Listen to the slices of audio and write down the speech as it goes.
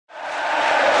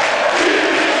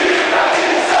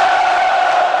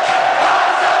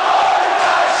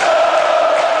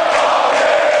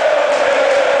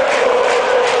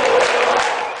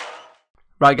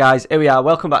Right guys, here we are,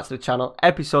 welcome back to the channel,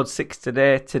 episode 6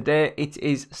 today. Today it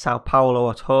is Sao Paulo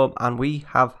at home and we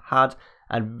have had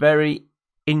a very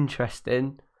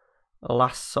interesting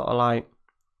last sort of like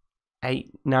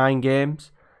 8-9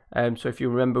 games. So if you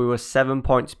remember we were 7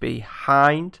 points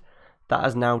behind, that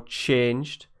has now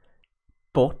changed.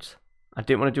 But I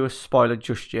didn't want to do a spoiler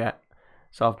just yet.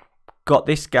 So I've got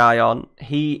this guy on,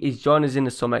 he is joining us in the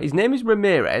summer, his name is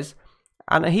Ramirez.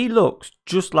 And he looks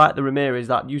just like the Ramirez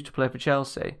that used to play for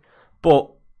Chelsea.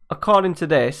 But according to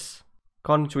this,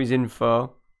 according to his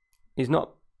info, he's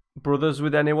not brothers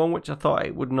with anyone, which I thought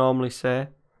it would normally say.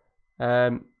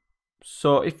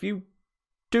 So if you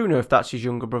do know if that's his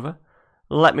younger brother,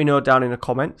 let me know down in the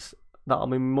comments. That'll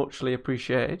be muchly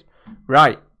appreciated.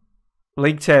 Right,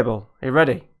 league table. Are you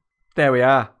ready? There we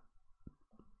are.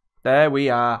 There we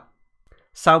are.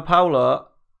 Sao Paulo,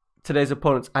 today's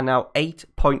opponents, are now 8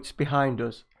 points behind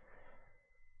us.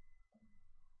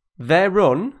 Their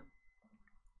run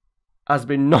has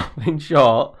been nothing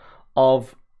short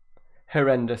of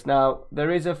horrendous. Now,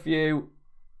 there is a few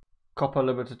Copa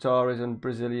Libertadores and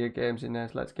Brasilia games in there,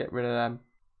 so let's get rid of them.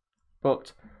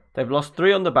 But they've lost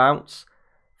 3 on the bounce,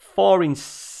 4 in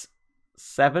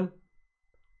 7.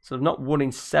 So they've not won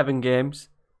in 7 games.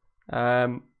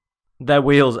 Their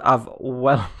wheels have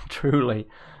well and truly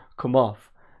come off.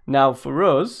 Now, for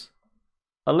us,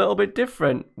 a little bit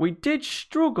different. We did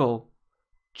struggle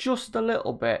just a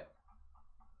little bit.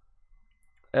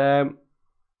 After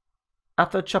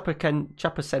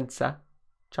Chapecoense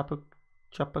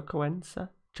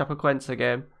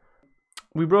game,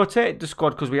 we rotated the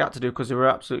squad because we had to do, because they were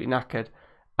absolutely knackered.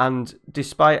 And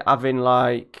despite having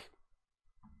like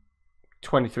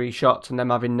 23 shots and them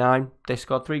having 9, they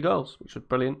scored 3 goals, which was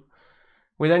brilliant.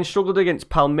 We then struggled against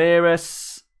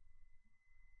Palmeiras.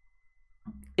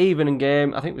 Even in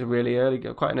game, I think it was really early,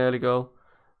 quite an early goal.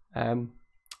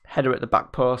 Header at the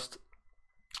back post.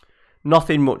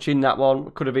 Nothing much in that one.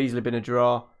 Could have easily been a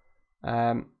draw.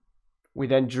 We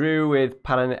then drew with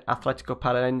Atletico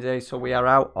Paranaense, so we are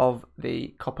out of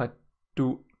the Copa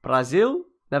do Brasil.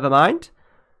 Never mind.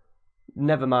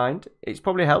 Never mind. It's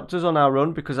probably helped us on our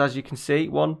run because, as you can see,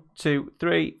 1, 2,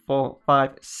 3, 4,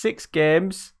 5, 6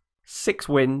 games, 6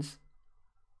 wins.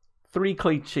 3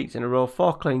 clean sheets in a row,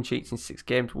 4 clean sheets in 6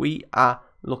 games. We are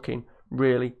looking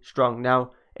really strong.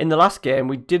 Now, in the last game,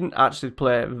 we didn't actually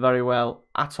play very well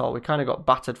at all. We kind of got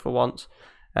battered for once.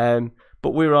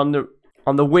 But we were on the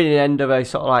winning end of a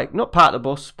sort of like, not part of the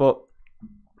bus, but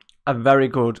a very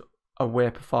good away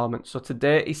performance. So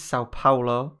today is Sao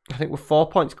Paulo. I think we're 4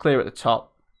 points clear at the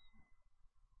top.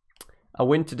 A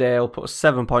win today will put us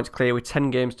 7 points clear with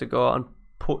 10 games to go and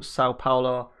put Sao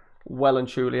Paulo well and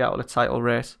truly out of the title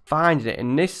race. Finding it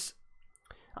in this,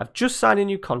 I've just signed a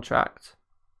new contract.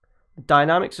 The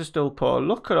dynamics are still poor.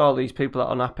 Look at all these people that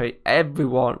are unhappy.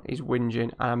 Everyone is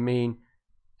whinging, and I mean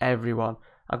everyone.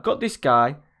 I've got this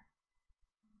guy.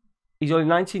 He's only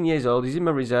 19 years old. He's in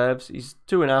my reserves. He's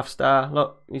 2.5 star.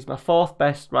 Look, he's my 4th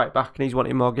best right back, and he's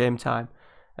wanting more game time.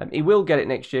 He will get it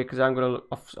next year because I'm going to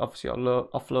obviously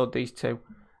offload these 2.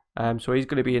 So he's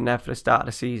going to be in there for the start of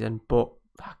the season. But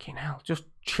fucking hell, just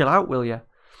chill out, will you?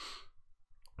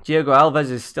 Diego Alves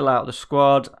is still out of the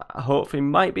squad. I hopefully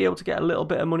might be able to get a little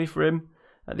bit of money for him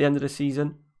at the end of the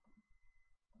season,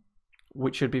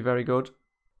 which should be very good.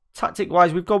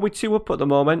 Tactic-wise, we've gone with 2 up at the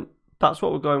moment. That's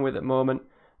what we're going with at the moment.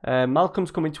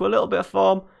 Malcolm's coming to a little bit of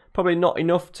form. Probably not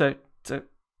enough to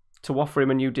offer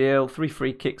him a new deal. 3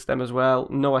 free kicks them as well.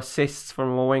 No assists from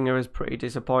a winger is pretty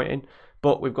disappointing.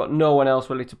 But we've got no one else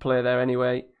really to play there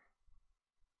anyway.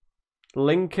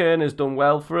 Lincoln has done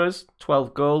well for us.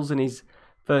 12 goals in his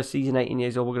first season, 18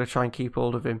 years old. We're going to try and keep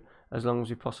hold of him as long as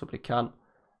we possibly can.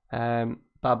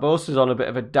 Barbosa's on a bit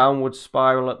of a downward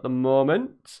spiral at the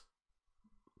moment.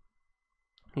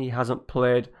 He hasn't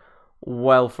played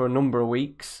well for a number of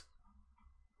weeks.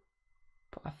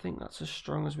 But I think that's as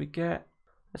strong as we get.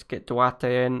 Let's get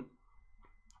Duarte in.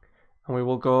 And we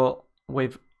will go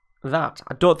with that.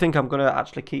 I don't think I'm going to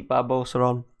actually keep Barbosa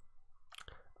on,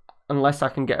 unless I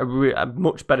can get a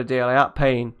much better deal. I ain't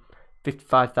paying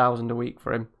 55,000 a week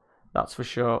for him, that's for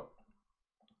sure.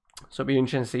 So it'll be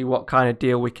interesting to see what kind of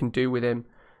deal we can do with him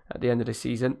at the end of the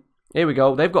season. Here we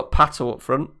go. They've got Pato up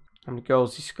front. How many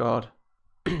goals he scored?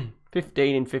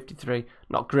 15 in 53.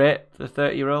 Not great for the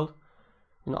 30-year-old.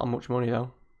 Not on much money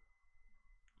though.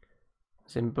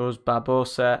 Zimbos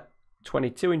Barbosa,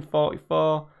 22 in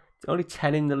 44. Only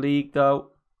 10 in the league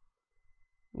though.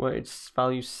 Where its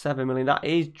value 7 million. That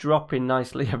is dropping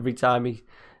nicely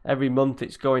every month.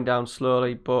 It's going down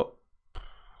slowly, but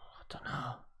I don't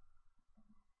know.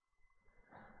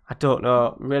 I don't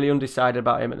know. Really undecided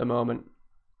about him at the moment.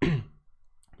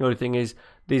 The only thing is,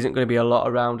 there isn't going to be a lot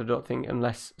around, I don't think,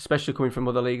 unless, especially coming from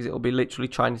other leagues, it'll be literally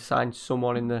trying to sign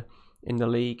someone in the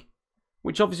league,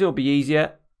 which obviously will be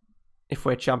easier if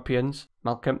we're champions.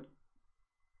 Malcolm,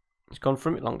 he's gone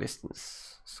from it long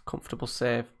distance. It's a comfortable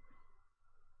save.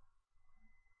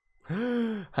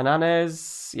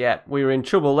 Hernandez, yeah, we were in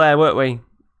trouble there, weren't we?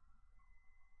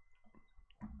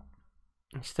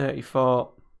 He's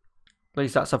 34. At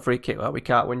least that's a free kick. Well, we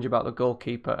can't whinge about the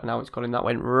goalkeeper, and now it's gone in. That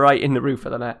went right in the roof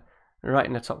of the net, right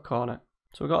in the top corner.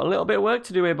 So we've got a little bit of work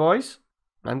to do here, boys.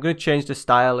 I'm going to change the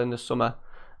style in the summer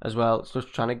as well. It's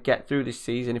just trying to get through this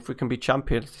season. If we can be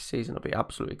champions this season, it'll be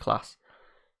absolutely class.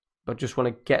 But just want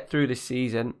to get through this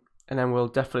season, and then we'll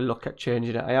definitely look at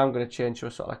changing it. I am going to change to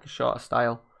a sort of like a shorter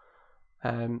style.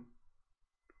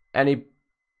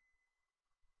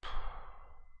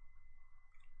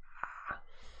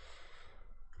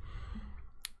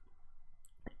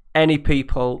 Any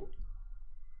people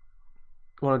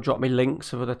want to drop me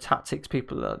links of other tactics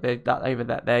people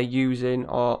that they're using,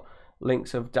 or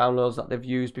links of downloads that they've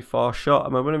used before? Sure.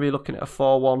 I'm going to be looking at a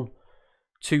 4-1,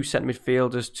 2 centre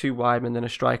midfielders, 2 wide men, then a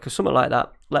striker, something like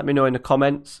that. Let me know in the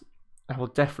comments. I will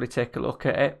definitely take a look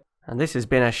at it. And this has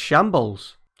been a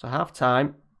shambles. So half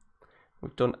time,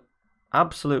 we've done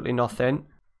absolutely nothing.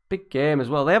 Big game as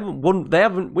well.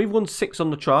 We've won 6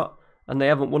 on the trot, and they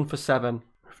haven't won for 7.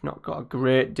 We've not got a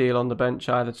great deal on the bench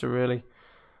either to really.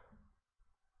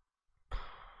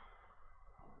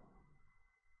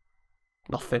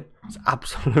 Nothing. It's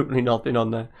absolutely nothing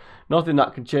on there. Nothing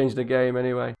that can change the game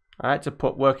anyway. I had to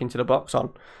put work into the box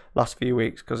on last few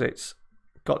weeks because it's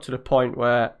got to the point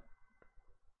where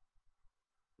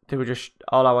they were just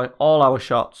all our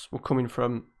shots were coming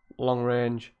from long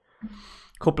range.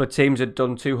 A couple of teams had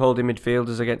done 2 holding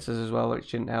midfielders against us as well,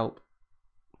 which didn't help.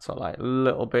 So like a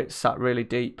little bit sat really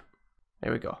deep.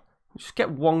 There we go. Just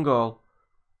get 1 goal.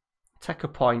 Take a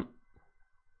point.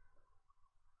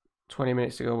 20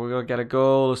 minutes to go. We're going to get a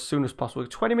goal as soon as possible.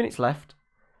 20 minutes left.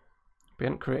 We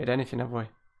haven't created anything, have we?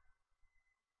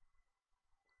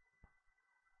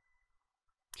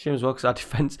 Shame as well because our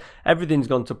defence, everything's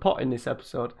gone to pot in this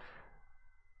episode.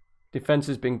 Defence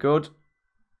has been good.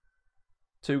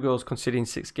 2 goals conceded in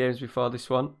 6 games before this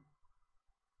one.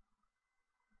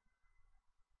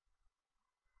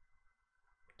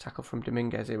 Tackle from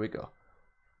Dominguez. Here we go.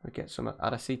 We get some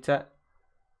Aracita.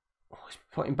 Oh, he's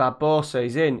putting Barbosa.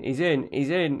 He's in. He's in.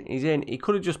 He's in. He's in. He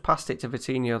could have just passed it to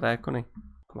Vitinho there, couldn't he?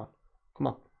 Come on. Come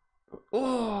on.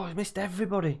 Oh, he missed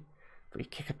everybody. Free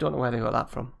kick. I don't know where they got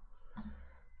that from.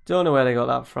 Don't know where they got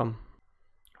that from.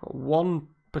 Got 1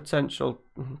 potential,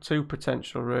 2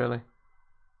 potential, really.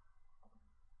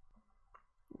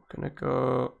 We're going to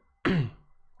go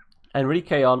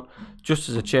Enrique on, just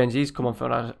as a change. He's come on for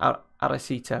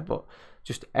Aracita, but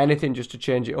just anything just to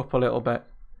change it up a little bit.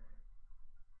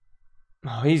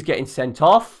 Oh, he's getting sent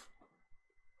off.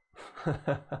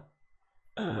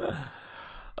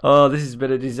 Oh, this has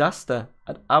been a disaster.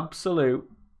 An absolute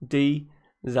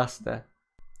disaster.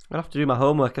 I'm going to have to do my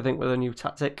homework, I think, with a new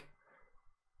tactic.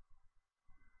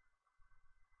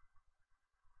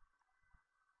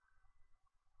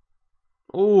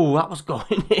 Oh, that was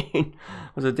going in.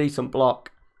 It was a decent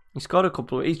block. He scored a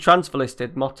couple of... He's transfer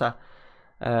listed, Motta.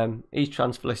 He's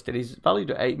transfer listed. He's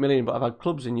valued at 8 million, but I've had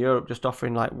clubs in Europe just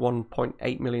offering like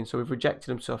 1.8 million, so we've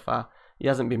rejected him so far. He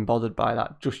hasn't been bothered by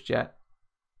that just yet.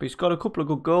 But he's got a couple of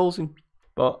good goals in.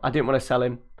 But I didn't want to sell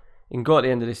him. He can go at the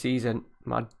end of the season.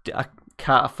 I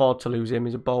can't afford to lose him.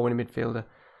 He's a ball-winning midfielder.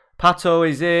 Pato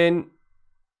is in.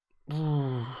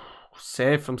 Ooh,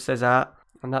 save from Cesar.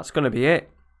 And that's going to be it.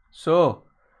 So,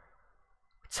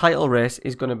 title race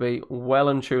is going to be well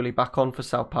and truly back on for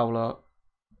Sao Paulo.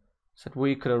 Said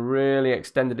we could have really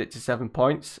extended it to 7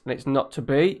 points, and it's not to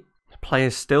be. The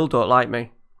players still don't like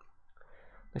me.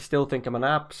 They still think I'm an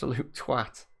absolute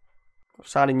twat. I've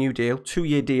signed a new deal,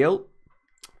 2-year deal,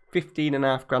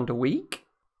 15.5 grand a week.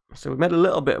 So we made a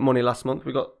little bit of money last month.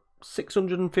 We got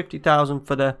 650,000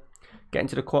 for the getting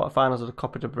to the quarterfinals of the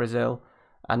Copa do Brazil,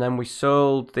 and then we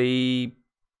sold the,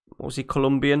 what was he,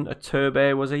 Colombian, a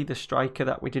Turbe was he, the striker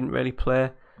that we didn't really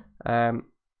play.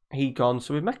 He gone,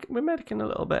 so we're making a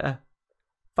little bit of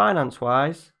finance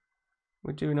wise.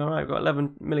 We're doing all right. We've got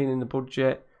 11 million in the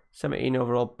budget, 17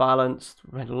 overall balanced.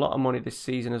 We made a lot of money this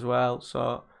season as well,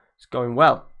 so it's going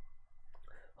well.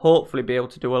 Hopefully, be able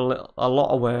to do a lot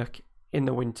of work in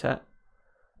the winter.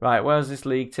 Right, where's this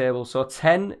league table? So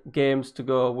 10 games to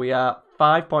go. We are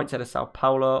 5 points ahead of Sao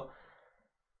Paulo,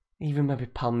 even maybe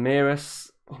Palmeiras,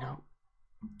 you know,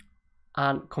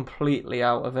 aren't completely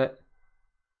out of it.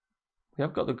 We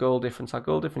have got the goal difference. Our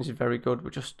goal difference is very good.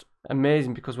 We're just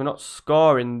amazing because we're not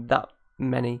scoring that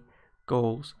many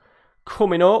goals.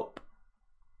 Coming up,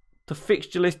 The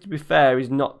fixture list, to be fair, is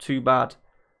not too bad.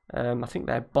 I think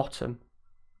they're bottom.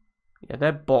 Yeah,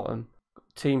 they're bottom.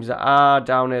 Teams that are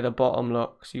down near the bottom,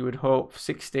 look. So you would hope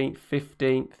 16th,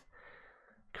 15th.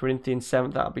 Corinthians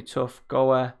 7th, that'll be tough.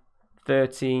 Goa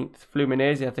 13th.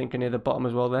 Fluminense, I think, are near the bottom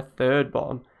as well. They're third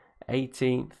bottom.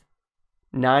 18th.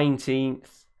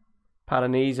 19th.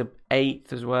 Paranese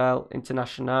 8th as well.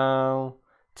 International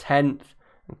 10th.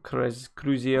 And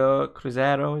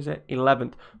Cruzeiro, is it?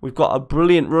 11th. We've got a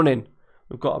brilliant run-in.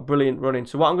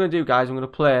 So what I'm going to do, guys, I'm going to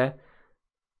play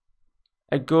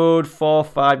a good 4 or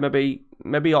 5,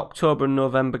 maybe October and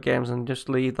November games, and just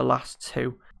leave the last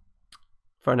 2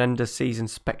 for an end of season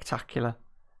spectacular.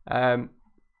 I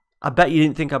bet you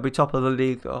didn't think I'd be top of the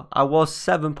league, though. I was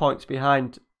 7 points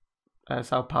behind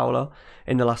Sao Paulo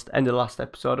in the end of the last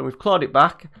episode, and we've clawed it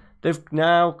back. They've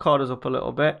now caught us up a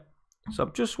little bit. So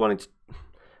I'm just wanting to,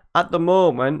 at the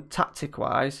moment,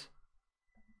 tactic-wise,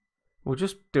 we're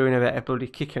just doing a bit of bloody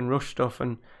kick and rush stuff,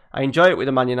 and I enjoy it with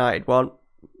the Man United one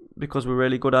because we're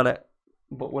really good at it,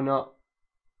 but we're not.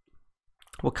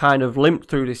 We're kind of limped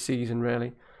through this season,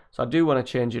 really. So I do want to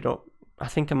change it up. I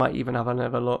think I might even have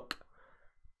another look.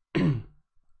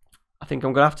 I think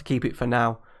I'm going to have to keep it for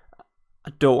now.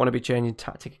 I don't want to be changing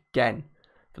tactic again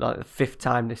for like the 5th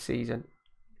time this season.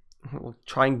 We'll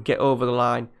try and get over the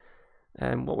line.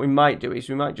 And what we might do is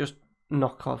we might just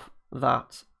knock off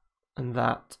that and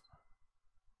that.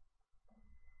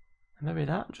 And maybe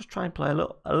that. Just try and play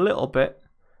a little bit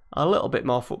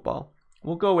more football.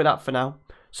 We'll go with that for now.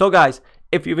 So guys,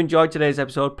 if you've enjoyed today's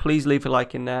episode, please leave a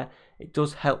like in there. It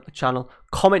does help the channel.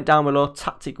 Comment down below,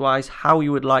 tactic-wise, how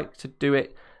you would like to do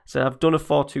it. So I've done a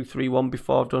 4-2-3-1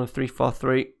 before. I've done a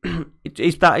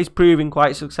 3-4-3. That is proving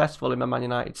quite successful in my Man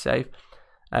United save.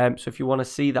 So if you want to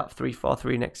see that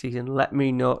 3-4-3 next season, let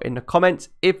me know in the comments.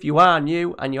 If you are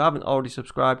new and you haven't already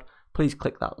subscribed, please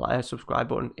click that subscribe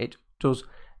button. It does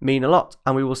mean a lot.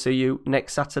 And we will see you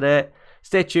next Saturday.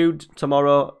 Stay tuned.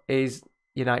 Tomorrow is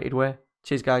United Way.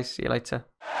 Cheers, guys. See you later.